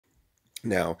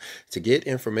Now, to get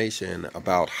information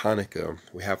about Hanukkah,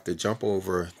 we have to jump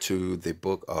over to the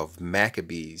book of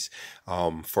Maccabees.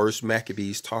 First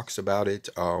Maccabees talks about it,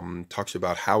 talks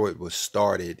about how it was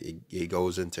started. It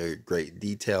goes into great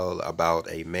detail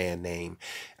about a man named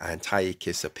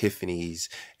Antiochus Epiphanes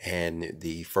and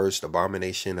the first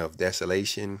abomination of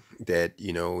desolation that,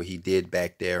 he did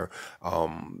back there.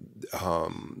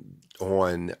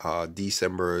 On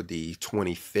December the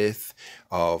 25th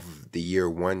of the year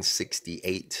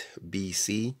 168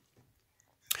 BC.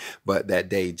 But that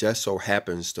day just so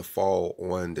happens to fall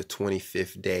on the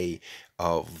 25th day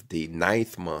of the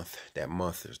ninth month. That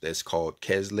month that's called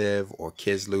Kislev or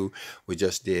Kislu. We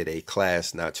just did a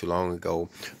class not too long ago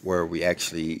where we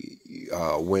actually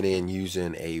went in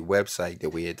using a website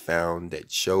that we had found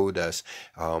that showed us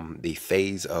the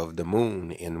phase of the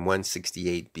moon in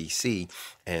 168 BC.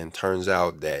 And turns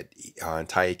out that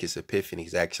Antiochus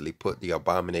Epiphanes actually put the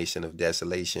abomination of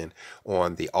desolation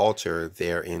on the altar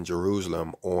there in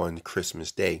Jerusalem on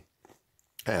Christmas Day.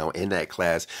 Now, in that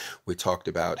class, we talked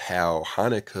about how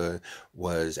Hanukkah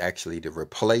was actually the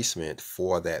replacement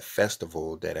for that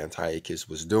festival that Antiochus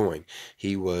was doing.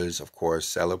 He was, of course,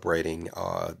 celebrating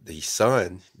the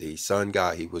sun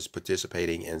god. He was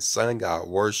participating in sun god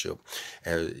worship,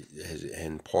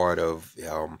 and part of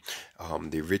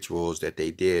the rituals that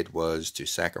they did was to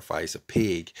sacrifice a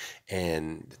pig.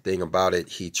 And the thing about it,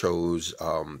 he chose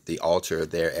the altar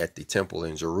there at the temple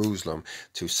in Jerusalem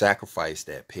to sacrifice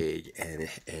that pig, and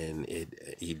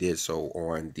he did so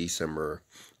on December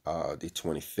the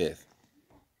 25th.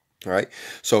 All right,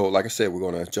 so like I said, we're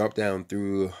going to jump down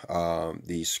through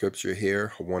the scripture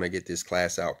here. I want to get this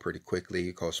class out pretty quickly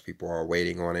because people are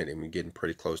waiting on it and we're getting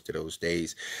pretty close to those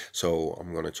days. So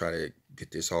I'm going to try to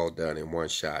get this all done in one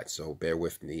shot. So bear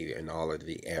with me and all of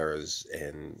the errors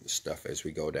and stuff as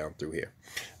we go down through here.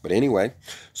 But anyway,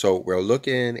 so we're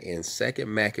looking in 2nd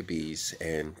Maccabees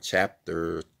and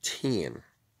chapter 10.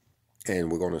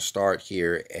 And we're going to start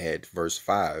here at verse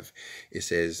 5. It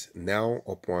says, "Now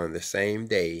upon the same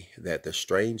day that the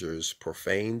strangers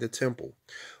profaned the temple,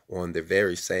 on the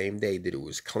very same day that it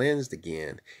was cleansed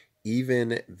again,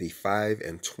 even the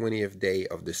 25th day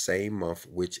of the same month,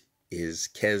 which is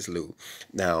Keslu."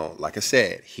 Now, like I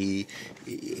said,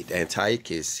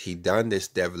 Antiochus, he done this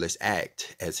devilish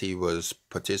act as he was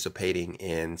participating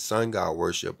in sun god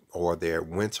worship, or their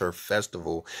winter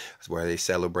festival, where they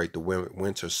celebrate the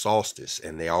winter solstice,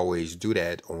 and they always do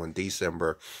that on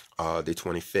December the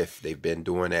 25th. They've been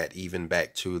doing that even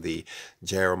back to the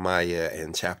Jeremiah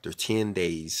and chapter 10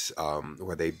 days,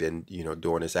 where they've been,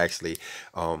 doing this. Actually,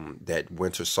 that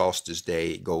winter solstice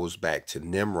day goes back to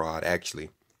Nimrod,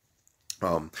 actually.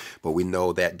 But we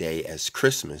know that day as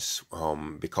Christmas,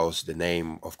 because the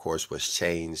name, of course, was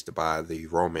changed by the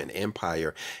Roman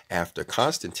Empire after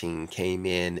Constantine came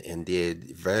in and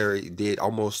did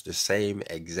almost the same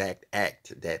exact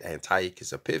act that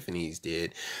Antiochus Epiphanes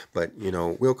did. But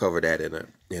we'll cover that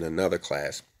in another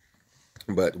class.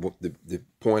 But the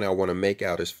point I want to make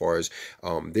out as far as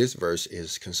this verse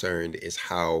is concerned is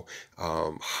how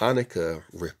Hanukkah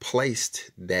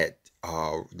replaced that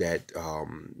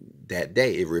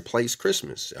day. It replaced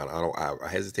Christmas. I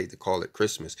hesitate to call it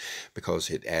Christmas because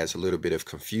it adds a little bit of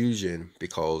confusion,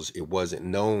 because it wasn't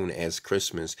known as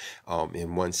Christmas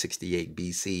in 168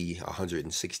 BC,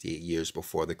 168 years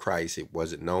before the Christ. It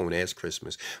wasn't known as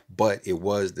Christmas, but it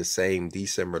was the same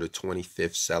December the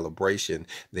 25th celebration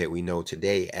that we know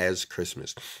today as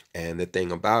Christmas. And the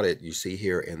thing about it, you see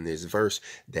here in this verse,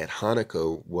 that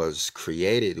Hanukkah was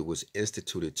created, it was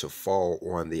instituted to fall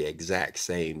on the exact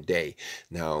same day.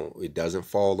 Now, it doesn't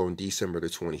fall on December the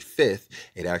 25th.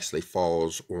 It actually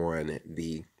falls on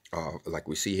the like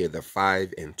we see here, the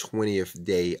 25th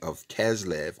day of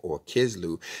Kislev or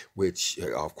Kislu, which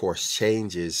of course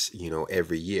changes,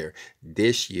 every year.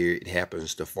 This year it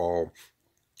happens to fall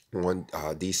on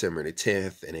December the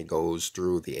 10th, and it goes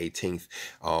through the 18th.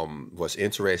 What's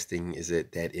interesting is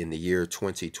that in the year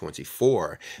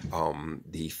 2024,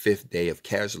 the 5th day of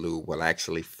Kislev will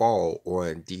actually fall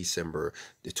on December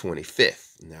the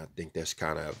 25th. Now, I think that's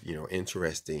kind of,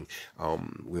 interesting.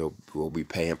 We'll be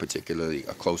paying particularly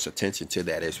a close attention to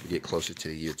that as we get closer to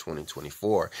the year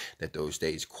 2024, that those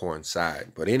days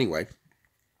coincide. But anyway,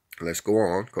 let's go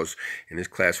on, because in this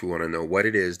class we want to know what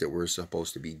it is that we're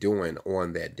supposed to be doing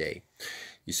on that day.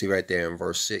 You see right there in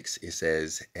verse 6, it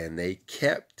says, "And they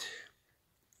kept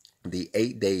the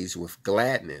 8 days with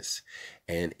gladness,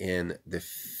 and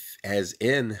as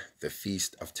in the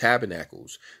Feast of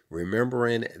Tabernacles,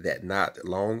 remembering that not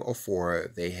long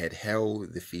afore they had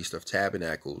held the Feast of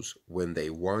Tabernacles, when they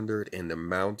wandered in the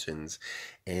mountains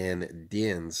and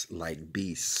dens like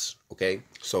beasts." Okay,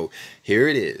 so here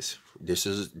it is. this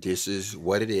is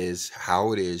what it is,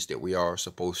 how it is that we are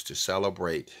supposed to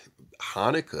celebrate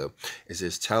Hanukkah. Is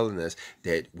it's telling us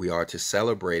that we are to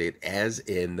celebrate it as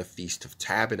in the Feast of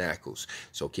Tabernacles.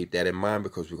 So keep that in mind,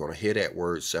 because we're going to hear that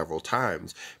word several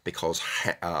times, because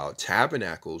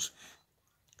Tabernacles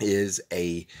is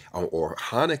or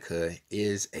Hanukkah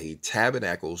is a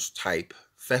Tabernacles type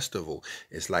festival.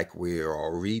 It's like we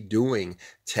are redoing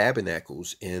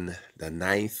Tabernacles in the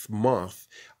 9th month.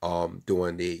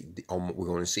 Doing we're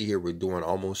going to see here, we're doing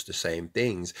almost the same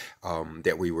things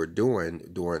that we were doing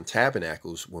during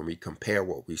Tabernacles, when we compare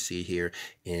what we see here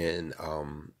in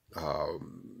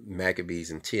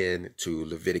Maccabees and 10 to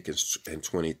Leviticus and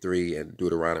 23 and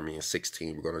Deuteronomy and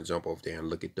 16. We're going to jump over there and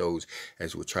look at those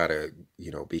as we try to,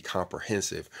 be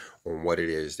comprehensive on what it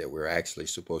is that we're actually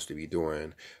supposed to be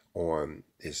doing on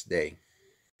this day.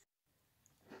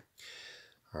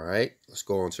 All right, let's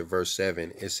go on to verse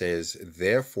 7. It says,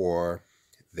 therefore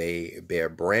they bear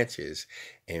branches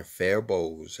and fair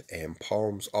bows and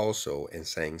palms also, and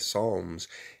sang psalms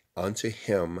unto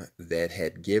him that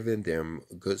had given them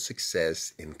good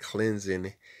success in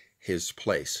cleansing his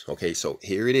place. Okay, so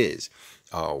here it is.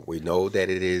 We know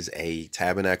that it is a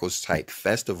Tabernacles type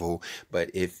festival, but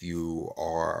if you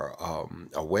are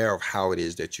aware of how it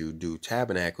is that you do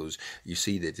Tabernacles, you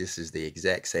see that this is the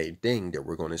exact same thing that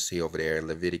we're going to see over there in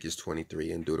Leviticus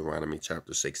 23 and Deuteronomy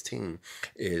chapter 16,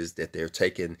 is that they're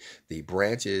taking the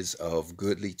branches of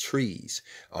goodly trees.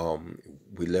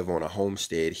 We live on a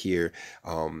homestead here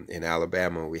in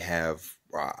Alabama. We have,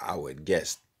 I would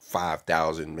guess,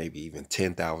 5,000, maybe even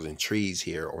 10,000 trees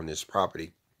here on this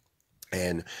property.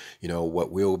 And,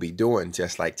 what we'll be doing,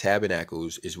 just like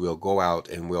Tabernacles, is we'll go out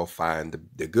and we'll find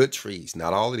the good trees.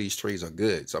 Not all of these trees are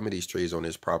good. Some of these trees on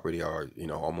this property are,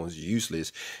 almost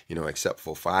useless, except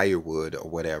for firewood or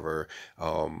whatever,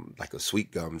 like a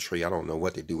sweet gum tree. I don't know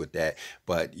what to do with that.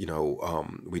 But,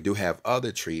 we do have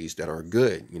other trees that are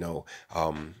good.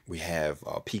 We have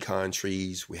pecan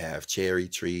trees, we have cherry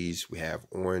trees, we have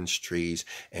orange trees,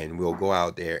 and we'll go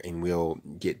out there and we'll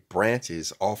get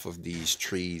branches off of these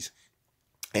trees,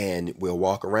 and we'll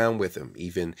walk around with them.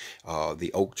 Even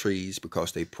the oak trees,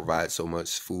 because they provide so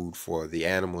much food for the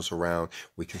animals around,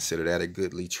 we consider that a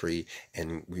goodly tree.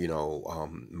 And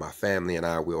my family and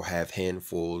I will have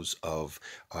handfuls of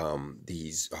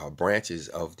these branches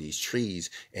of these trees,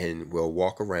 and we'll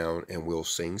walk around and we'll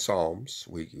sing psalms.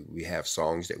 We have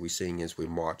songs that we sing as we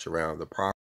march around the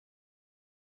property.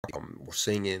 We're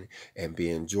singing and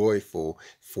being joyful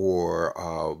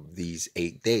for these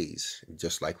 8 days,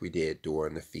 just like we did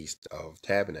during the Feast of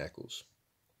Tabernacles.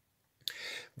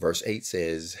 Verse 8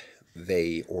 says,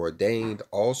 they ordained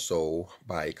also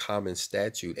by a common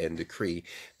statute and decree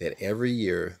that every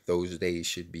year those days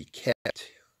should be kept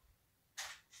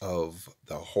of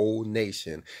the whole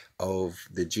nation of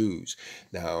the Jews.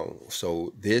 Now,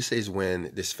 so this is when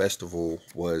this festival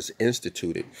was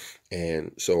instituted.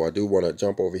 And so I do want to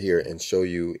jump over here and show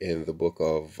you in the book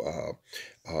of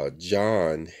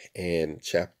John and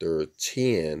chapter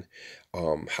 10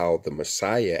 how the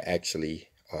Messiah actually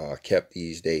kept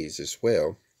these days as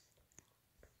well.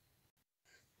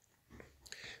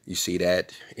 You see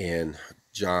that in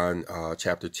John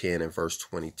chapter 10 and verse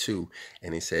 22,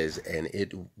 and it says, and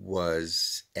it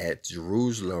was at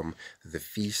Jerusalem the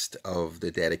feast of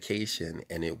the dedication,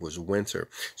 and it was winter.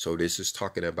 So this is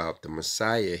talking about the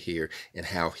Messiah here and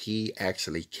how he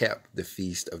actually kept the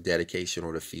feast of dedication,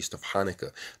 or the feast of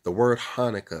Hanukkah. The word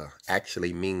Hanukkah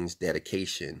actually means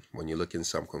dedication. When you look in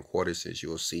some concordances,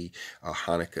 you'll see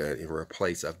Hanukkah in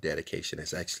replace of dedication.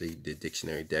 It's actually the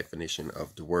dictionary definition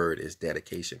of the word is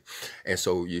dedication. And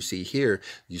so you see here,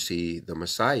 you see the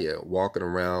Messiah walking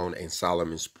around in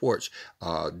Solomon's porch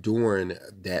during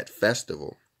that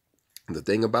festival. The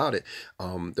thing about it,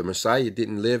 the Messiah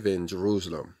didn't live in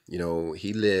Jerusalem.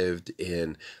 He lived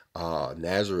in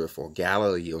Nazareth or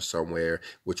Galilee or somewhere,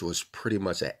 which was pretty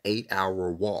much an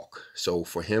 8-hour walk. So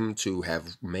for him to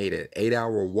have made an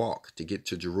 8-hour walk to get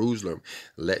to Jerusalem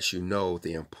lets you know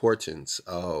the importance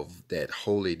of that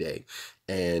holy day.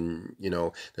 And,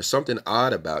 there's something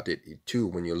odd about it, too,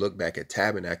 when you look back at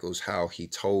Tabernacles, how he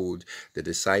told the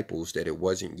disciples that it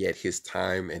wasn't yet his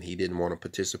time and he didn't want to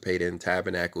participate in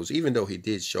Tabernacles. Even though he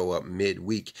did show up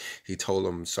midweek, he told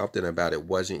them something about it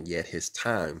wasn't yet his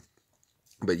time.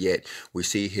 But yet we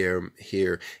see him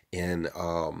here in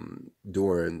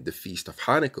during the Feast of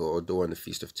Hanukkah, or during the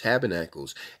Feast of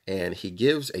Tabernacles, and he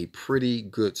gives a pretty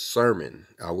good sermon.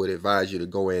 I would advise you to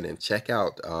go in and check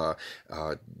out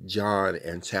John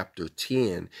and chapter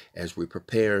 10 as we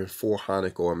prepare for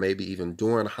Hanukkah, or maybe even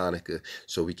during Hanukkah,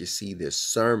 so we can see this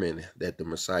sermon that the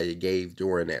Messiah gave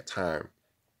during that time.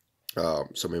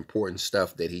 some important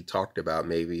stuff that he talked about,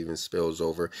 maybe even spills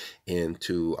over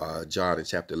into John in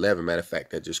chapter 11. Matter of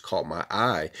fact, that just caught my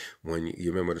eye when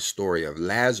you remember the story of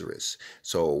Lazarus.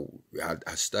 So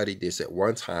I studied this at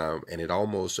one time, and it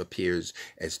almost appears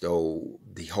as though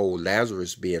the whole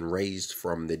Lazarus being raised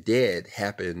from the dead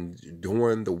happened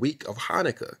during the week of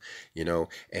Hanukkah,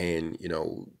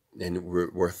 and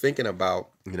we're thinking about,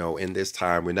 in this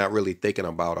time, we're not really thinking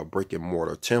about a brick and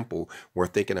mortar temple. We're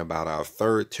thinking about our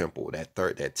third temple,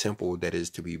 that temple that is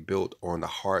to be built on the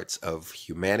hearts of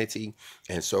humanity.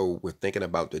 And so we're thinking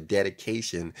about the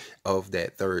dedication of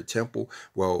that third temple.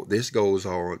 Well, this goes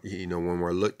on, when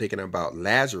we're thinking about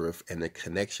Lazarus and the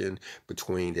connection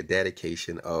between the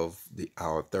dedication of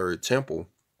our third temple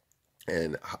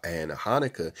and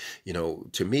Hanukkah.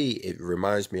 To me, it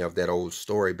reminds me of that old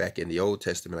story back in the Old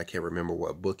Testament. I can't remember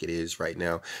what book it is right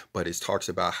now, but it talks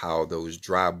about how those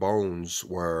dry bones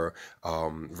were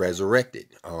resurrected.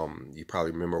 You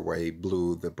probably remember where he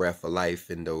blew the breath of life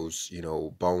in those,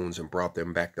 bones and brought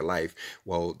them back to life.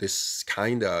 Well, this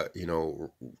kind of,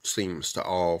 seems to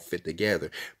all fit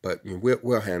together, but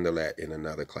we'll handle that in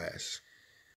another class.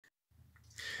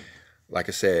 Like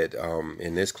I said,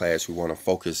 in this class, we want to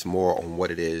focus more on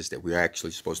what it is that we're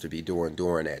actually supposed to be doing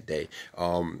during that day.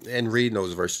 And reading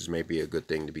those verses may be a good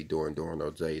thing to be doing during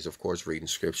those days. Of course, reading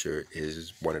scripture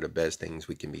is one of the best things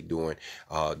we can be doing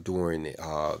during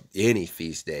any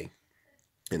feast day.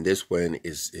 And this one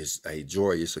is a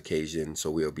joyous occasion,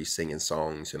 so we'll be singing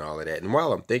songs and all of that. And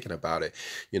while I'm thinking about it,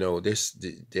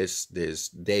 this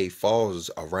day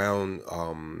falls around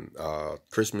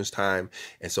Christmas time,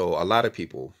 and so a lot of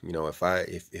people, if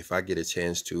I get a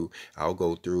chance to, I'll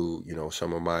go through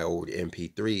some of my old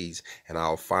MP3s, and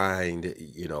I'll find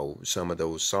some of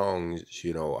those songs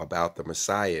about the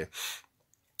Messiah,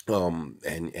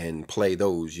 and play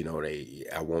those.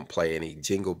 I won't play any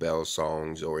Jingle Bell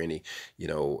songs or any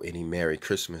Merry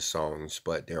Christmas songs,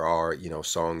 but there are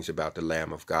songs about the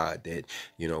Lamb of God that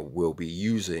we'll be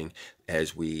using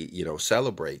as we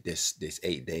celebrate this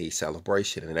 8-day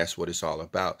celebration. And that's what it's all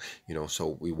about.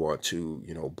 So we want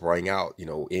to bring out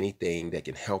anything that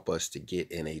can help us to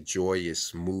get in a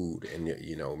joyous mood, and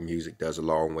music goes a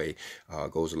long way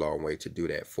to do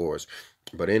that for us.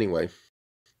 But anyway,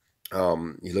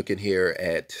 you're looking here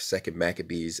at Second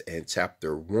Maccabees and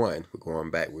chapter 1. We're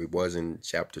going back. We was in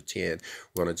chapter 10.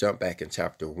 We're going to jump back in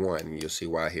chapter 1, and you'll see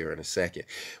why here in a second.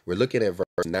 We're looking at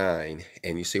verse 9,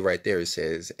 and you see right there it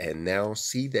says, "And now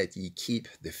see that ye keep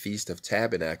the Feast of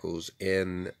Tabernacles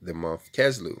in the month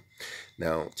Keslu."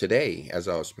 Now, today, as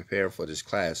I was preparing for this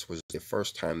class, was the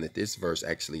first time that this verse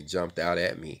actually jumped out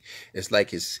at me. It's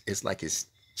like it's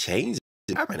changing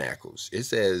tabernacles. It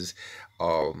says,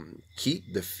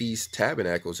 keep the feast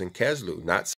tabernacles in Keslu.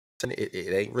 Not saying,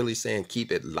 it ain't really saying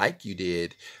keep it like you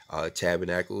did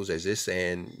tabernacles, as it's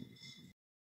saying,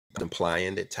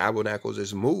 implying that tabernacles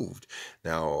is moved.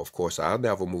 Now, of course, I'll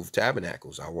never move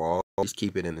tabernacles. I will always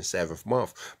keep it in the 7th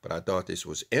month. But I thought this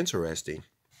was interesting.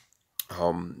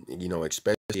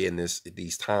 Especially in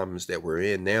these times that we're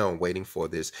in now, waiting for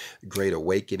this great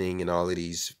awakening and all of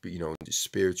these,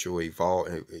 spiritual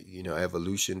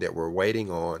evolution that we're waiting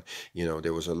on.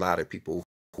 There was a lot of people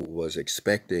who was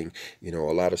expecting, a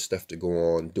lot of stuff to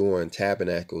go on during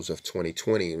Tabernacles of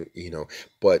 2020,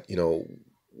 but,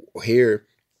 here,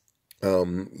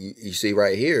 you see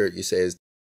right here, it says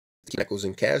Tabernacles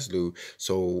in Kaslu.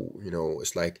 So,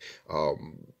 it's like,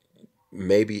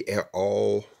 maybe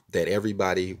all that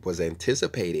everybody was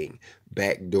anticipating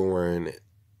back during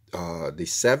the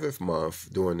 7th month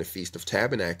during the Feast of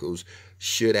Tabernacles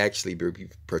should actually be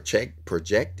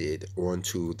projected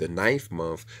onto the 9th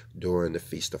month during the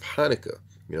Feast of Hanukkah.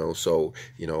 So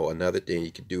another thing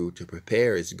you could do to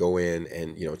prepare is go in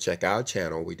and check our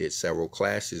channel. We did several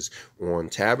classes on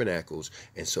tabernacles,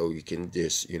 and so you can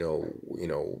just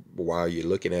while you're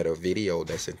looking at a video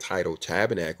that's entitled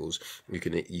Tabernacles, you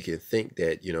can think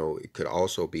that it could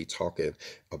also be talking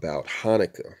about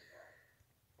Hanukkah.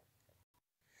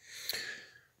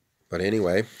 But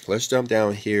anyway, let's jump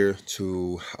down here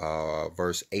to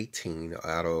verse 18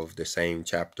 out of the same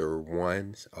chapter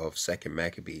 1 of 2nd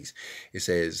Maccabees. It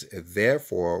says,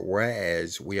 "Therefore,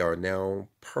 whereas we are now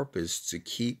purposed to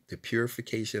keep the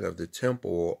purification of the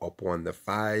temple upon the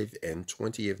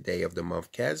 25th day of the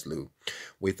month Kaslu,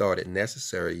 we thought it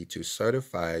necessary to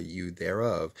certify you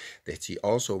thereof, that ye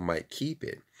also might keep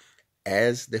it,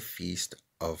 as the Feast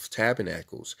of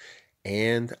Tabernacles,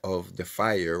 and of the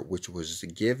fire which was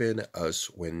given us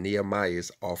when Nehemiah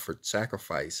offered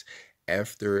sacrifice,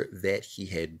 after that he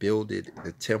had builded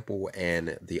the temple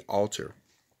and the altar."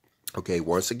 Okay,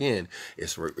 once again,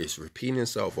 it's repeating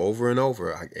itself over and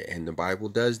over, and the Bible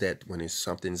does that when it's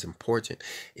something's important.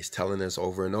 It's telling us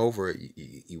over and over.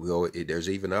 There's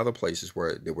even other places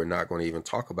where that we're not going to even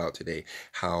talk about today.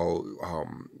 How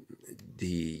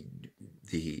the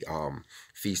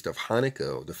Feast of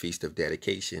Hanukkah, the Feast of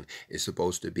Dedication, is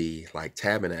supposed to be like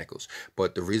Tabernacles.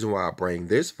 But the reason why I bring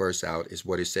this verse out is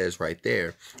what it says right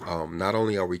there. Not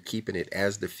only are we keeping it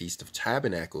as the Feast of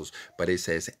Tabernacles, but it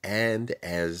says, and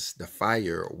as the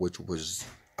fire which was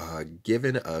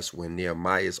given us when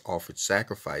Nehemiah offered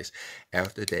sacrifice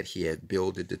after that he had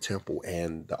builded the temple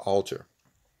and the altar.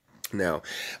 Now,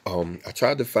 I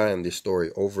tried to find this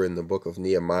story over in the book of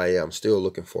Nehemiah. I'm still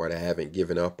looking for it. I haven't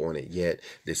given up on it yet.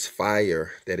 This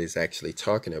fire that is actually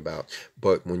talking about.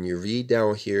 But when you read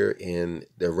down here in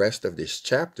the rest of this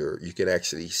chapter, you can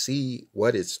actually see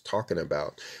what it's talking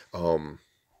about.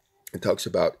 It talks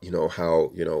about,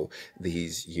 how,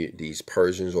 these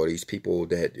Persians or these people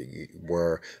that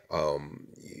were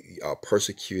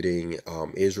persecuting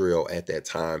Israel at that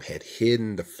time had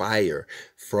hidden the fire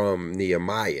from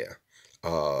Nehemiah.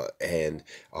 And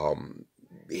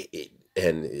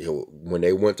when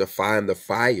they went to find the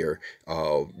fire,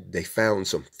 they found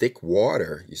some thick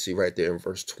water. You see right there in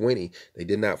verse 20, they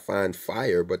did not find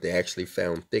fire, but they actually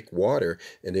found thick water.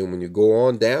 And then when you go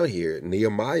on down here,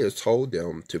 Nehemiah told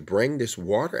them to bring this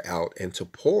water out and to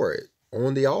pour it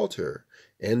on the altar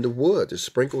and the wood, to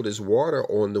sprinkle this water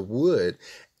on the wood.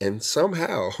 And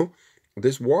somehow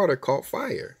this water caught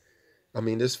fire. I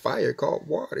mean, this fire caught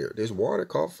water. This water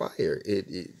caught fire.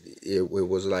 It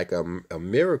was like a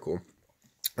miracle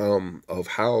of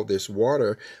how this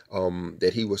water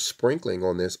that he was sprinkling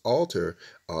on this altar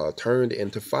turned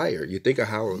into fire. You think of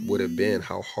how it would have been,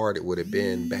 how hard it would have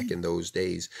been back in those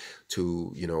days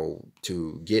to,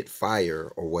 to get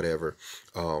fire or whatever.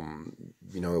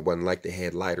 It wasn't like they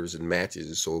had lighters and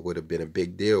matches, so it would have been a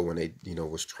big deal when they,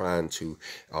 was trying to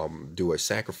do a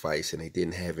sacrifice and they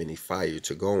didn't have any fire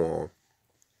to go on.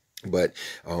 But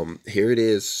here it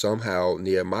is. Somehow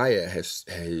Nehemiah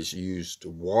has used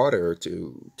water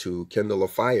to kindle a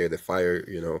fire. The fire,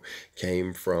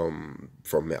 came from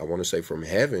I want to say from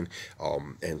heaven,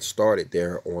 and started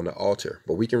there on the altar.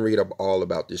 But we can read up all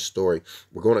about this story.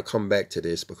 We're going to come back to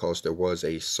this because there was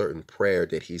a certain prayer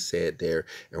that he said there,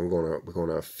 and we're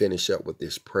gonna finish up with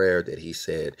this prayer that he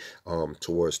said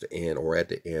towards the end or at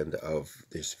the end of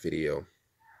this video.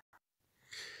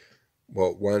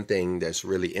 Well, one thing that's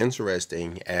really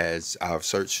interesting as I've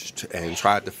searched and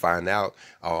tried to find out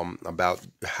about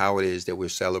how it is that we're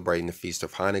celebrating the Feast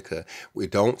of Hanukkah, we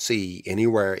don't see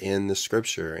anywhere in the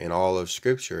scripture, in all of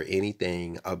scripture,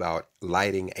 anything about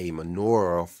lighting a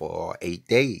menorah for 8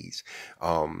 days.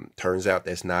 Turns out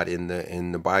that's not in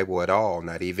the Bible at all,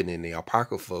 not even in the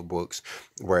Apocrypha books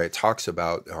where it talks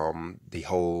about the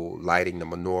whole lighting the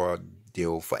menorah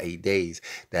deal for 8 days.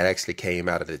 That actually came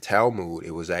out of the Talmud.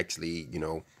 It was actually,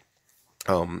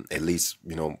 at least,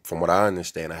 from what I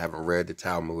understand, I haven't read the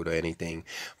Talmud or anything,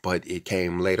 but it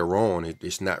came later on.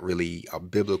 It's not really a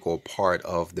biblical part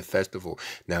of the festival.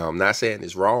 Now, I'm not saying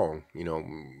it's wrong.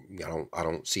 I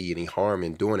don't see any harm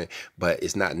in doing it, but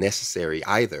it's not necessary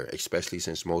either, especially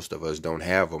since most of us don't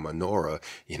have a menorah,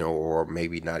 or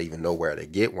maybe not even know where to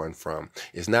get one from.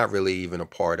 It's not really even a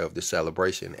part of the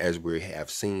celebration, as we have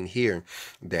seen here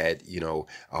that,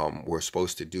 we're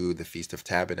supposed to do the Feast of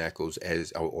Tabernacles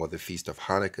or the Feast of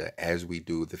Hanukkah as we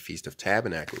do the Feast of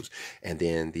Tabernacles. And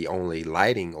then the only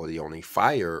lighting or the only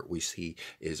fire we see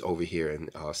is over here in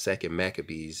 2nd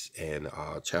Maccabees and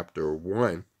chapter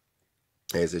 1,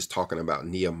 as it's talking about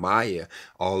Nehemiah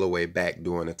all the way back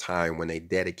during the time when they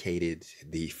dedicated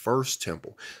the first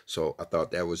temple. So I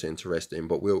thought that was interesting,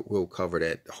 but we'll cover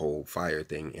that whole fire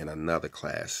thing in another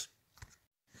class.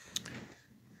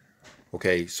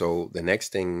 Okay, so the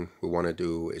next thing we want to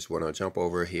do is we're going to jump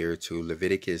over here to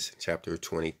Leviticus chapter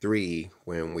 23,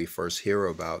 when we first hear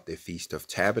about the Feast of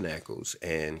Tabernacles,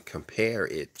 and compare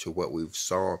it to what we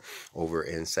saw over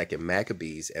in 2nd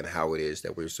Maccabees and how it is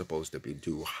that we're supposed to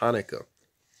do Hanukkah.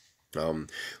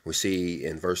 We see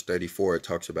in verse 34, it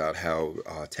talks about how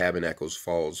Tabernacles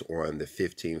falls on the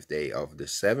 15th day of the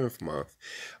 7th month.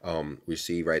 We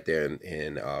see right there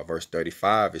in verse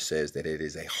 35, it says that it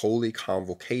is a holy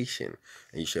convocation,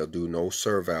 and you shall do no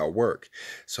servile work.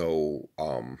 So,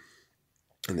 and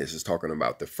this is talking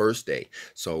about the first day.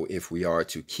 So if we are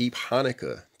to keep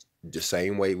Hanukkah the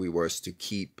same way we were to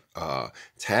keep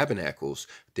Tabernacles,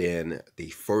 Then the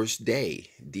first day,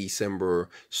 December,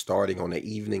 starting on the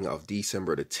evening of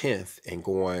December the 10th and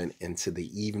going into the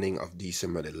evening of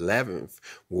December the 11th,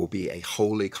 will be a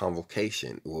holy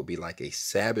convocation. It will be like a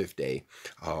Sabbath day,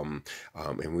 and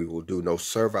we will do no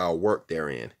servile work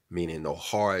therein, meaning no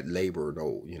hard labor,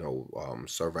 no,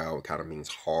 servile kind of means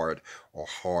hard or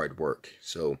hard work.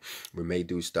 So we may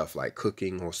do stuff like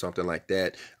cooking or something like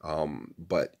that,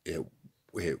 but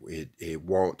it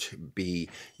won't be,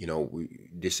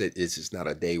 this is not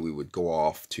a day we would go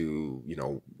off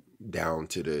to, down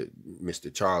to the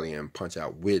Mr. Charlie and punch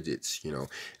out widgets,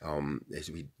 as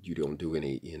you don't do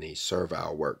any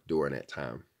servile work during that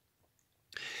time.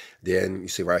 Then you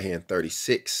see right here in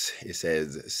 36, it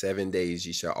says, 7 days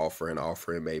ye shall offer an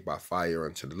offering made by fire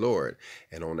unto the Lord,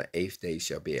 and on the 8th day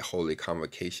shall be a holy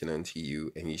convocation unto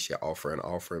you, and ye shall offer an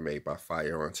offering made by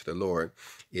fire unto the Lord.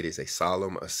 It is a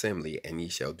solemn assembly, and ye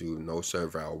shall do no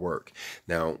servile work.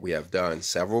 Now, we have done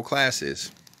several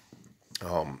classes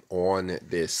on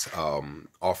this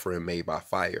offering made by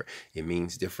fire. It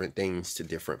means different things to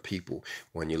different people.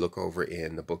 When you look over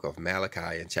in the book of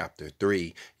Malachi in chapter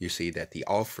 3, you see that the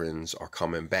offerings are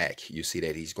coming back. You see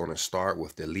that he's going to start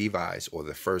with the Levites, or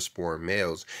the firstborn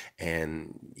males,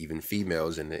 and even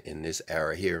females in this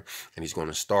era here, and he's going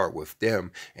to start with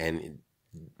them, and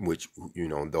which,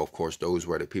 though of course those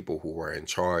were the people who were in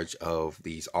charge of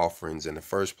these offerings in the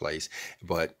first place.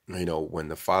 But when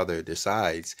the Father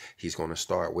decides, he's going to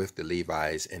start with the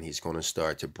Levites, and he's going to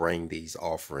start to bring these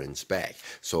offerings back.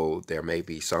 So there may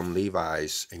be some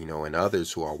Levites, and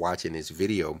others who are watching this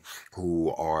video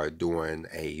who are doing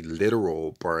a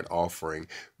literal burnt offering,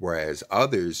 whereas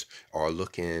others are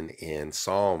looking in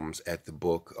Psalms at the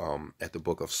book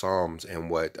of Psalms, and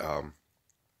what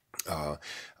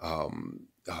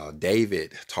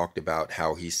David talked about,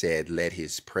 how he said, let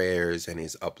his prayers and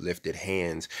his uplifted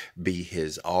hands be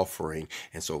his offering.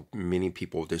 And so many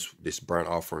people, this burnt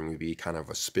offering would be kind of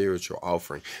a spiritual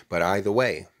offering. But either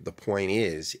way, the point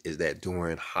is that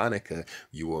during Hanukkah,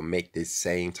 you will make this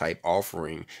same type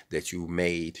offering that you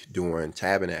made during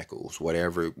Tabernacles,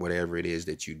 whatever it is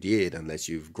that you did, unless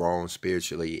you've grown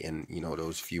spiritually in,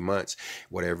 those few months,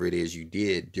 whatever it is you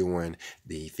did during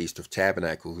the Feast of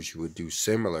Tabernacles, you would do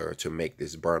similar to make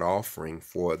this burnt offering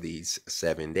for these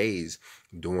 7 days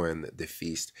during the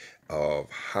Feast of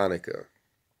Hanukkah.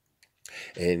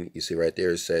 And you see right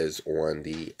there, it says on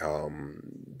the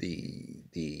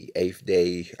 8th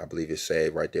day, I believe it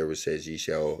said right there, it says, ye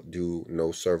shall do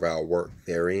no servile work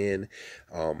therein.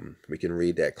 We can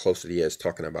read that closely as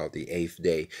talking about the 8th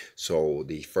day. So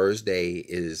the first day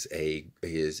is a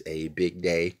big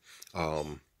day.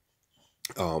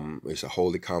 It's a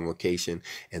holy convocation,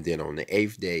 and then on the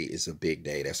 8th day is a big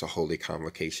day. That's a holy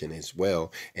convocation as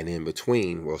well. And in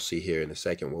between, we'll see here in a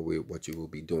second what you will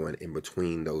be doing in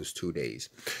between those 2 days.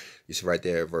 You see right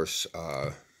there, verse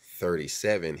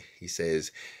 37. He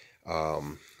says,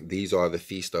 "These are the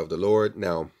feast of the Lord."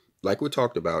 Now, like we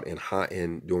talked about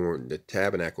during the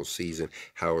tabernacle season,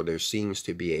 how there seems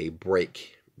to be a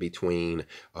break between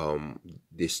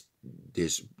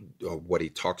what he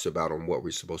talks about on what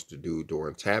we're supposed to do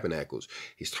during tabernacles.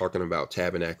 He's talking about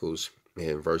tabernacles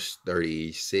in verse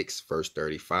 36, verse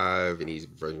 35, and he's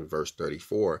in verse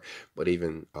 34. But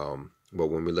even but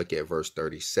when we look at verse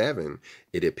 37,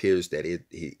 it appears that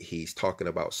he's talking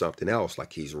about something else,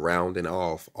 like he's rounding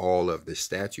off all of the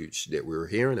statutes that we're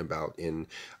hearing about in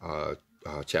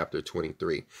chapter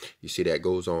 23. You see that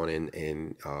goes on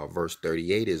in verse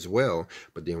 38 as well.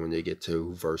 But then when they get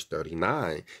to verse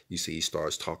 39, you see he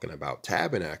starts talking about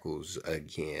tabernacles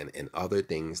again and other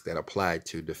things that apply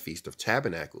to the Feast of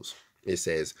Tabernacles. It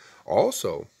says,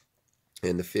 also,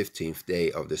 in the 15th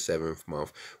day of the 7th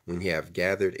month, when ye have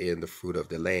gathered in the fruit of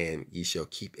the land, ye shall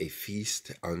keep a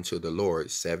feast unto the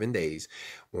Lord 7 days.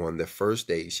 On the first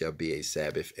day shall be a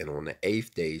Sabbath, and on the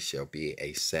 8th day shall be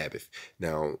a Sabbath.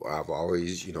 Now, I've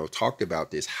always, talked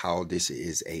about this, how this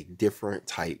is a different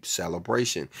type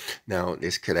celebration. Now,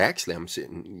 this could actually, I'm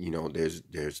sitting,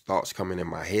 there's thoughts coming in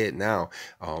my head now.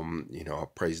 I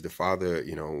praise the Father,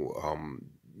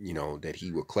 that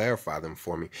he will clarify them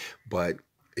for me. But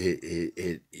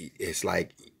it's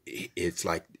like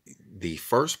the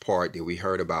first part that we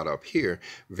heard about up here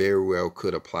very well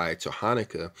could apply to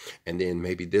Hanukkah, and then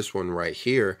maybe this one right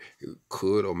here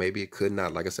could, or maybe it could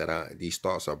not. Like I said, these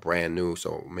thoughts are brand new,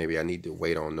 so maybe I need to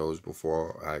wait on those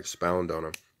before I expound on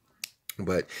them.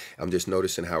 But I'm just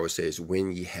noticing how it says,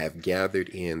 when ye have gathered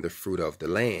in the fruit of the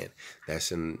land.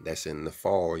 That's in the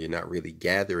fall. You're not really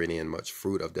gathering in much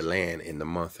fruit of the land in the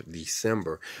month of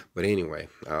December. But anyway,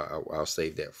 I'll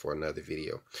save that for another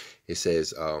video. It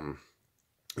says,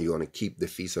 You're going to keep the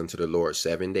feast unto the Lord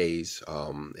 7 days,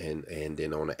 and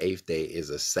then on the 8th day is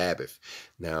a Sabbath.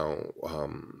 Now,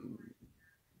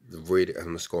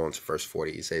 let's go on to verse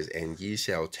 40. It says, "And ye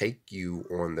shall take you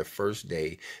on the first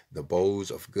day the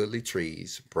boughs of goodly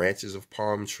trees, branches of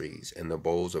palm trees, and the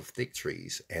boughs of thick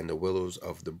trees, and the willows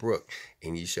of the brook,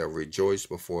 and ye shall rejoice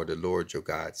before the Lord your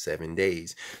God 7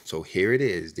 days." So here it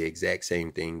is, the exact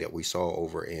same thing that we saw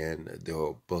over in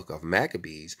the book of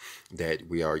Maccabees, that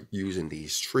we are using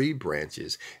these tree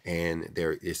branches, and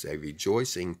there is a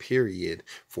rejoicing period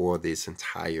for this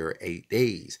entire 8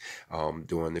 days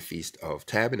during the Feast of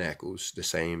Tabernacles, the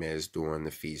same as during the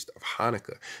Feast of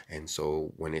Hanukkah. And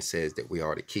so when it says that we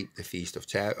are to keep the Feast of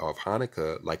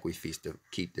Hanukkah like we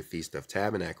keep the Feast of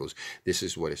Tabernacles, this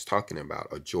is what it's talking about: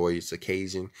 a joyous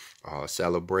occasion,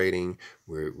 celebrating,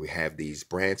 where we have these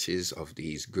branches of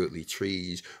these goodly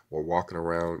trees. We're walking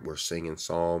around, we're singing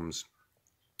psalms,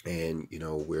 and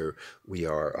we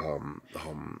are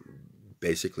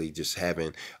basically just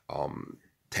having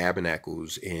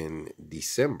tabernacles in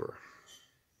December.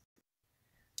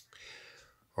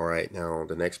 All right, now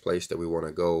the next place that we want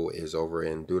to go is over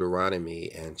in Deuteronomy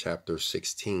and chapter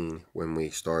 16, when we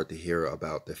start to hear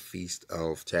about the Feast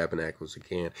of Tabernacles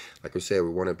again. Like we said, we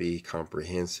want to be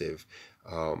comprehensive.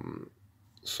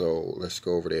 So let's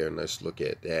go over there and let's look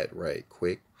at that right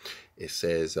quick. It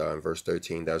says in verse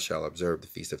 13, "Thou shalt observe the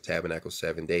Feast of Tabernacles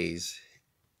 7 days.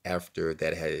 After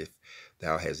that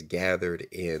thou hast gathered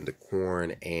in the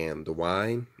corn and the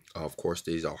wine." Of course,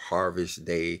 these are harvest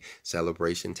day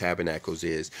celebration, Tabernacles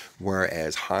is,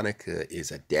 whereas Hanukkah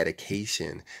is a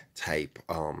dedication type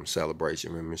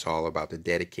celebration. Remember, it's all about the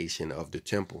dedication of the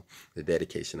temple, the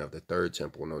dedication of the third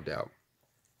temple, no doubt.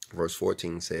 Verse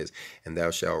 14 says, "And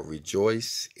thou shalt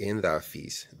rejoice in thy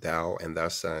feast, thou and thy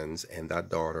sons, and thy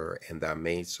daughter, and thy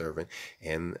maidservant,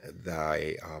 and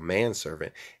thy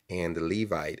manservant, and the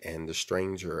Levite, and the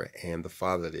stranger, and the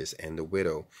fatherless, and the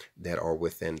widow that are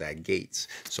within thy gates."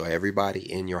 So everybody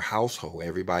in your household,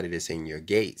 everybody that's in your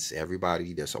gates,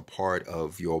 everybody that's a part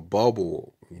of your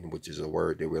bubble, which is a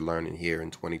word that we're learning here in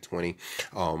 2020,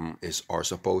 are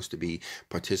supposed to be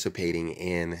participating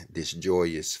in this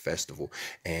joyous festival.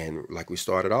 And like we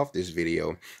started off this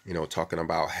video, talking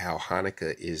about how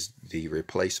Hanukkah is the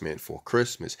replacement for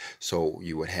Christmas. So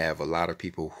you would have a lot of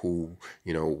people who,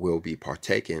 will be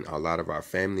partaking. A lot of our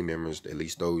family members, at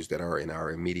least those that are in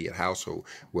our immediate household,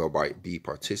 will be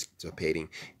participating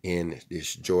in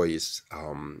this joyous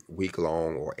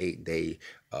week-long or 8-day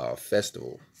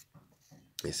festival.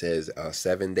 It says,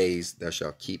 7 days thou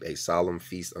shalt keep a solemn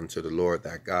feast unto the Lord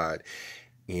thy God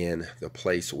in the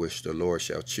place which the Lord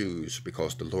shall choose,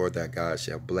 because the Lord thy God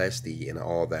shall bless thee in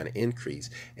all thine increase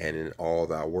and in all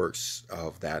thy works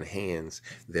of thine hands.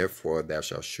 Therefore thou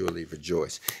shalt surely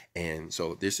rejoice. And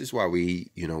so this is why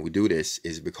we do this,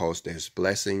 is because there's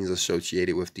blessings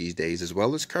associated with these days as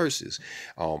well as curses.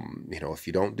 If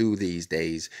you don't do these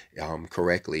days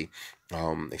correctly,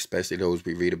 especially those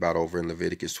we read about over in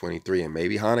Leviticus 23, and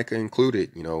maybe Hanukkah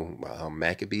included.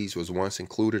 Maccabees was once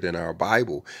included in our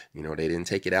Bible. They didn't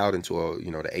take it out until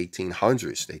the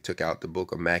 1800s. They took out the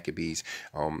book of Maccabees.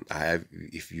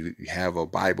 If you have a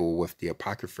Bible with the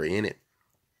Apocrypha in it,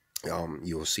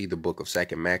 you'll see the book of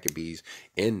Second Maccabees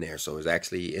in there. So it's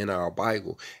actually in our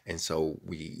Bible. And so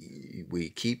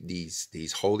we keep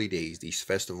these holy days, these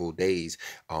festival days,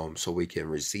 so we can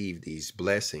receive these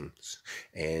blessings.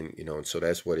 And so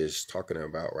that's what it's talking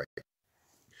about right here.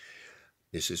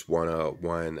 This is one of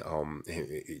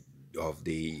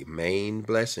the main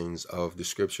blessings of the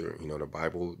scripture. The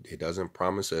Bible, it doesn't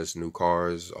promise us new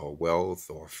cars or wealth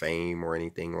or fame or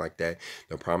anything like that.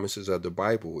 The promises of the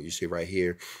Bible, you see right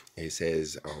here, it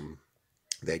says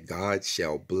that God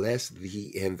shall bless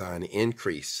thee in thine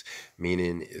increase,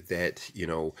 meaning that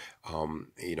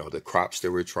the crops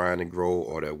that we're trying to grow,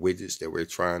 or the widgets that we're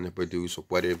trying to produce, or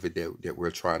whatever that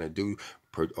we're trying to do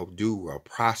or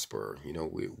prosper.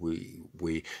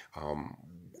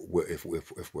 If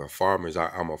we're farmers,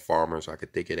 I'm a farmer, so I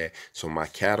could think of that. So my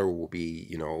cattle will be,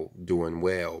 doing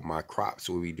well. My crops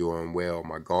will be doing well.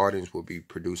 My gardens will be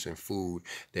producing food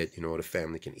that, the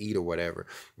family can eat or whatever.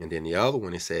 And then the other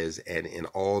one, it says, "and in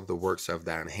all the works of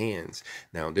thine hands."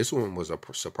 Now, this one was a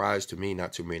surprise to me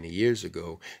not too many years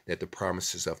ago, that the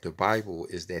promises of the Bible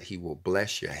is that he will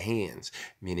bless your hands,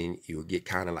 meaning you'll get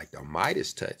kind of like the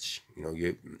Midas touch.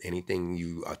 Anything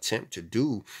you attempt to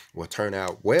do will turn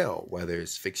out well, whether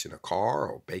it's fixing a car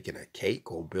or baking a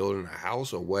cake or building a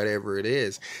house or whatever it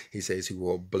is. He says he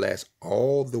will bless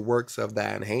all the works of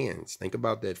thine hands. Think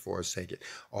about that for a second.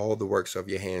 All the works of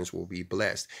your hands will be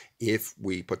blessed if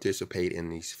we participate in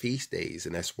these feast days.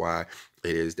 And that's why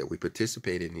it is that we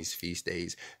participate in these feast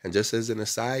days. And just as an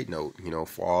aside note,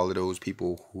 for all of those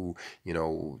people who,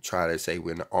 try to say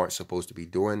we aren't supposed to be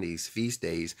doing these feast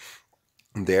days,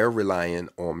 they're relying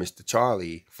on Mr.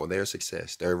 Charlie for their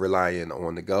success. They're relying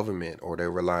on the government, or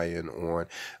they're relying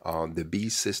on the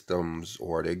beast systems,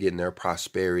 or they're getting their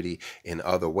prosperity in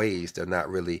other ways. They're not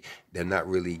really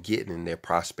getting their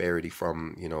prosperity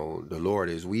from the Lord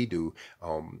as we do,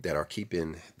 that are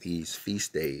keeping these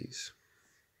feast days.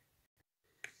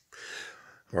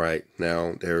 All right,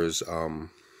 now there's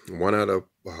one other.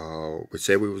 We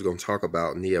said we was going to talk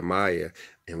about Nehemiah,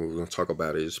 and we were going to talk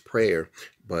about his prayer.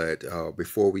 But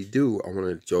before we do, I want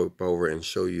to jump over and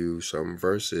show you some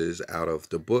verses out of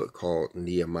the book called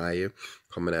Nehemiah,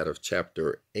 coming out of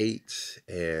chapter 8,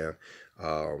 and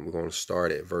we're going to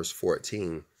start at verse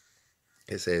 14.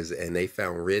 It says, and they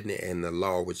found written in the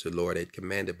law which the Lord had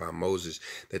commanded by Moses,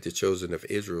 that the children of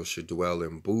Israel should dwell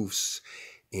in booths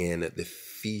in the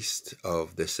feast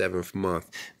of the 7th month.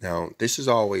 Now, this is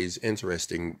always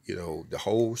interesting. The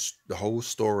whole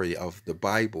story of the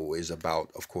Bible is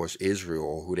about, of course, Israel,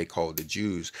 or who they call the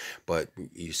Jews. But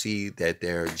you see that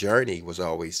their journey was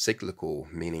always cyclical,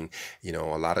 meaning, a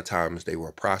lot of times they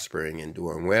were prospering and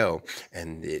doing well,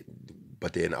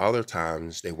 but then other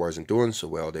times they wasn't doing so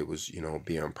well. They was,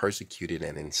 being persecuted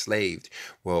and enslaved.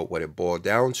 Well, what it boiled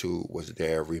down to was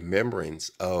their remembrance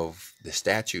of the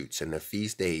statutes and the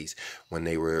feast days. When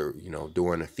they were,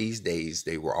 during the feast days,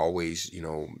 they were always,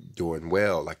 doing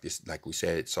well. Like we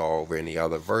said, saw over in the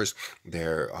other verse, they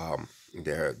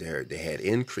had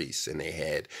increase, and they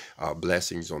had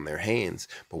blessings on their hands.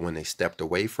 But when they stepped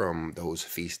away from those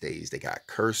feast days, they got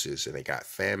curses and they got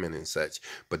famine and such.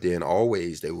 But then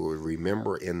always they would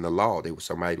remember in the law.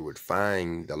 Somebody would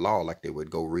find the law, like they would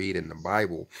go read in the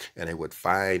Bible, and they would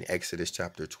find Exodus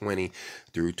chapter 20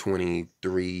 through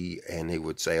 23, and they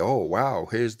would say, "Oh wow,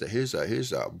 here's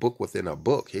a book within a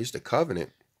book. Here's the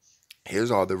covenant.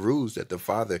 Here's all the rules that the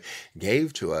Father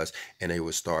gave to us." And they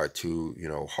would start to,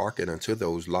 hearken unto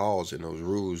those laws and those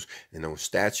rules and those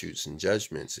statutes and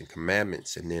judgments and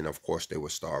commandments. And then, of course, they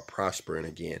would start prospering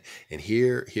again. And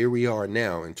here we are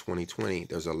now in 2020.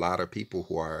 There's a lot of people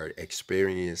who are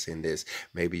experiencing this,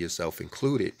 maybe yourself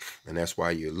included. And that's why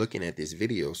you're looking at this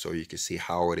video, so you can see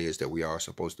how it is that we are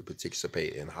supposed to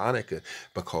participate in Hanukkah,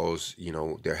 because,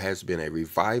 there has been a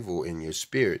revival in your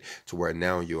spirit to where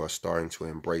now you are starting to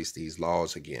embrace these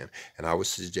laws again. And I would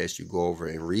suggest you go over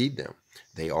and read them.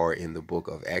 They are in the book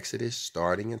of Exodus,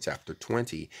 starting in chapter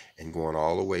 20 and going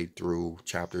all the way through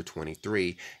chapter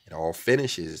 23. It all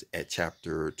finishes at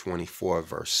chapter 24,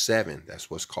 verse 7. That's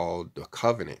what's called the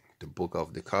covenant, the book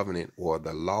of the covenant, or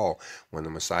the law. When the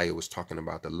Messiah was talking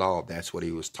about the law, that's what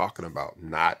he was talking about.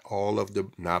 Not all of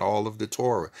the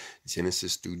Torah,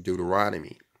 Genesis through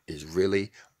Deuteronomy, is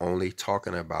really only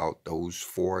talking about those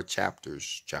 4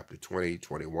 chapters, chapter 20,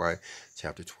 21,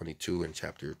 chapter 22, and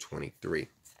chapter 23.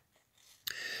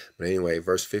 But anyway,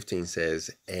 verse 15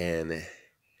 says, and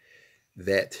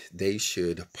that they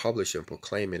should publish and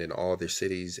proclaim it in all their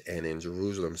cities and in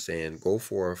Jerusalem, saying, go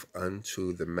forth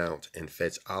unto the mount and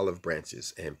fetch olive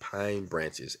branches and pine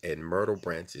branches and myrtle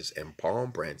branches and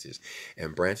palm branches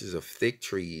and branches of thick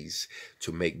trees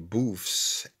to make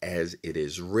booths, as it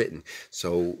is written.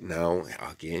 So now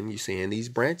again, you're seeing these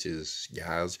branches,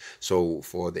 guys. So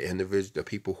for the the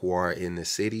people who are in the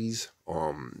cities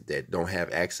that don't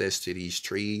have access to these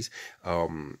trees,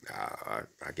 I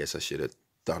guess I should have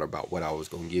thought about what I was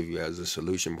going to give you as a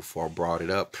solution before I brought it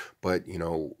up. But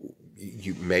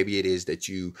maybe it is that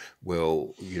you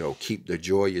will keep the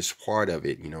joyous part of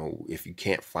it. If you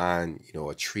can't find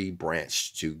a tree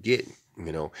branch to get,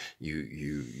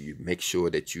 you make sure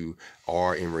that you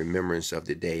are in remembrance of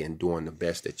the day and doing the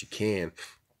best that you can,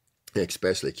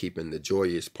 especially keeping the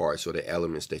joyous parts or the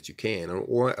elements that you can.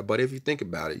 But if you think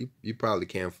about it, you probably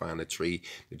can find a tree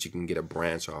that you can get a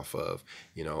branch off of,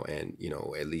 and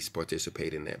at least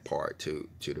participate in that part to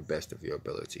the best of your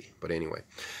ability. But anyway,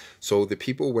 so the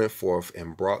people went forth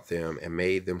and brought them and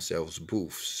made themselves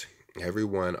booths,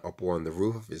 everyone upon the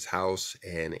roof of his house,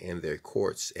 and in their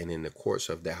courts, and in the courts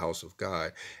of the house of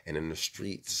God, and in the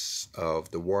streets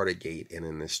of the water gate, and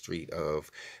in the street of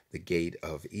the gate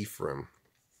of Ephraim.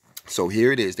 So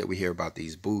here it is that we hear about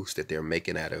these booths that they're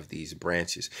making out of these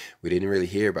branches. We didn't really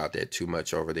hear about that too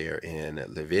much over there in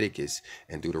Leviticus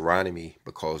and Deuteronomy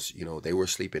because, they were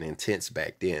sleeping in tents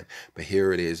back then. But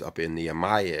here it is up in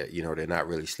Nehemiah, they're not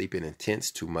really sleeping in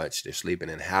tents too much. They're sleeping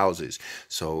in houses.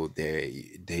 So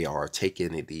they are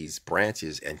taking these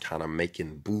branches and kind of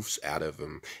making booths out of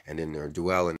them, and then they're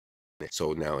dwelling.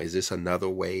 So now, is this another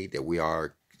way that we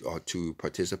are to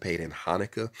participate in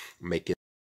Hanukkah, making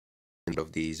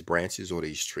of these branches or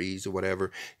these trees or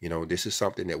whatever? This is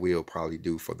something that we'll probably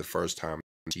do for the first time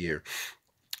this year.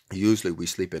 Usually we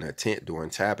sleep in a tent during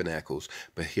Tabernacles,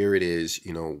 but here it is,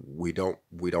 we don't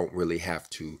really have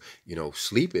to,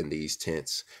 sleep in these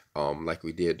tents like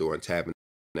we did during Tabernacles.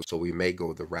 So we may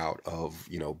go the route of,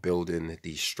 building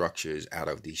these structures out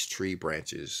of these tree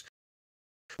branches,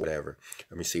 whatever.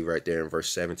 Let me see right there in verse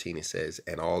 17. It says,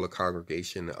 and all the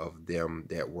congregation of them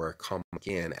that were come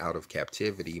again out of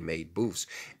captivity made booths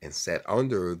and sat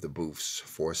under the booths.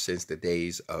 For since the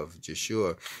days of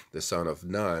Jeshua the son of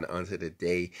Nun unto the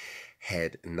day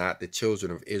had not the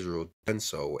children of Israel done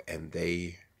so, and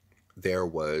there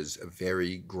was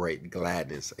very great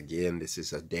gladness. Again, this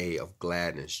is a day of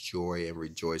gladness, joy, and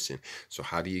rejoicing. So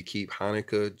how do you keep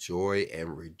Hanukkah? Joy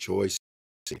and rejoicing.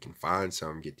 You can find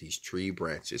some, get these tree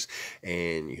branches,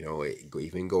 and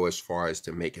even go as far as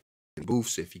to make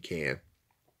booths if you can.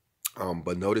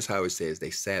 But notice how it says they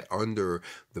sat under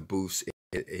the booths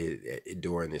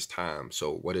during this time.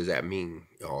 So what does that mean?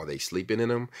 Are they sleeping in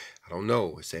them? I don't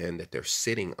know. It's saying that they're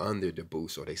sitting under the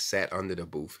booths, or they sat under the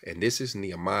booth. And this is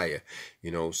Nehemiah,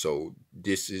 so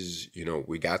this is,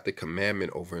 we got the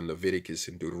commandment over in Leviticus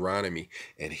and Deuteronomy.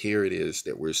 And here it is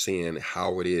that we're seeing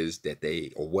how it is that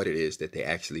what it is that they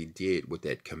actually did with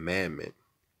that commandment.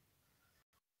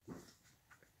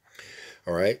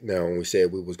 All right, now we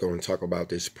said we was going to talk about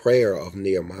this prayer of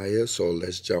Nehemiah, so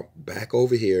let's jump back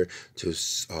over here to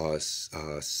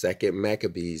Second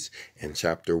Maccabees and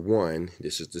chapter 1.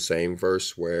 This is the same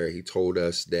verse where he told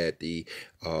us that the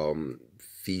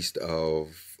Feast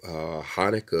of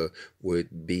Hanukkah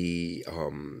would be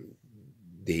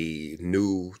the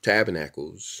new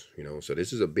Tabernacles. So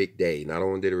this is a big day. Not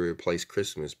only did it replace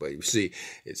Christmas, but you see,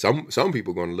 some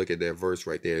people are going to look at that verse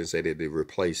right there and say that they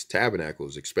replaced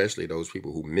Tabernacles, especially those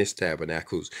people who miss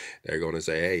Tabernacles. They're going to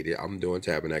say, hey, I'm doing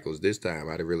Tabernacles this time.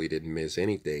 I really didn't miss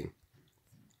anything.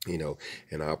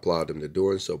 And I applaud them to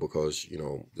doing so, because,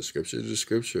 the scripture is the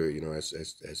scripture,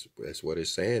 that's what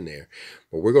it's saying there.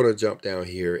 But we're going to jump down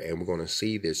here and we're going to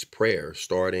see this prayer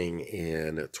starting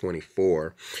in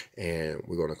 24, and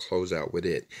we're going to close out with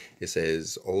it. It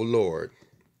says, O Lord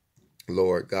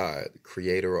God,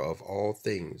 creator of all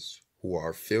things, who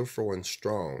are fearful and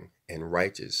strong and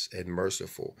righteous and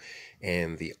merciful,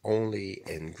 and the only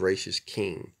and gracious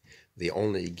King, the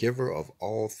only giver of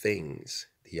all things,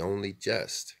 the only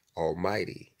just,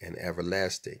 almighty, and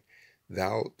everlasting,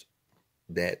 thou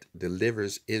that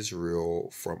delivers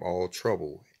Israel from all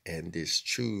trouble, and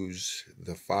choose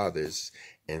the fathers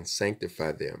and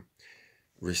sanctify them.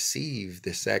 Receive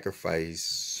the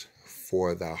sacrifice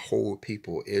for thy whole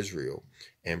people Israel,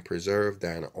 and preserve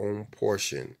thine own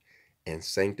portion, and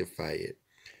sanctify it.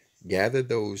 Gather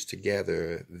those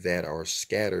together that are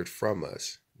scattered from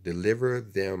us. Deliver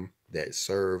them that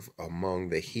serve among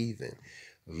the heathen.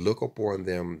 Look upon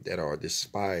them that are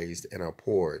despised and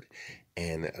abhorred,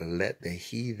 and let the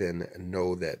heathen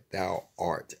know that thou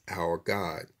art our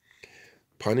God.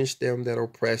 Punish them that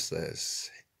oppress us,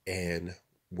 and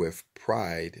with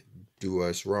pride do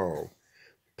us wrong.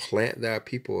 Plant thy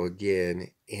people again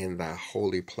in thy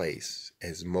holy place,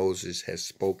 as Moses has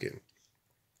spoken.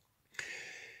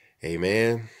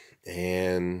 Amen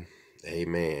and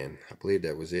amen. I believe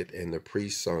that was it. And the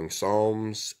priest sung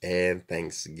psalms and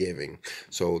thanksgiving.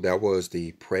 So that was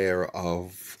the prayer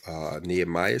of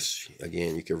Nehemiah.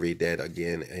 Again, you can read that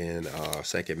again in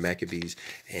Second Maccabees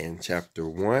and chapter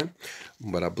 1.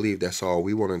 But I believe that's all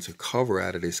we wanted to cover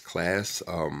out of this class.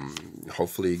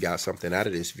 Hopefully you got something out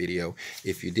of this video.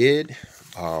 If you did,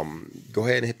 go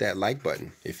ahead and hit that like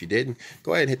button. If you didn't,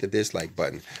 go ahead and hit the dislike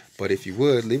button. But if you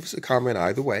would, leave us a comment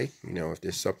either way. If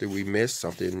there's something we missed,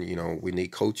 something, we need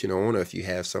coaching on, or if you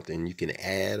have something you can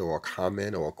add, or a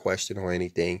comment or a question or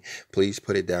anything, please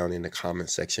put it down in the comment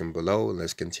section below, and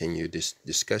let's continue this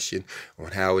discussion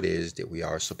on how it is that we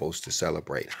are supposed to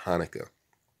celebrate Hanukkah.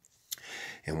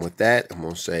 And with that, I'm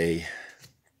going to say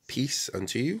peace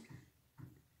unto you.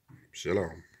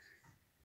 Shalom.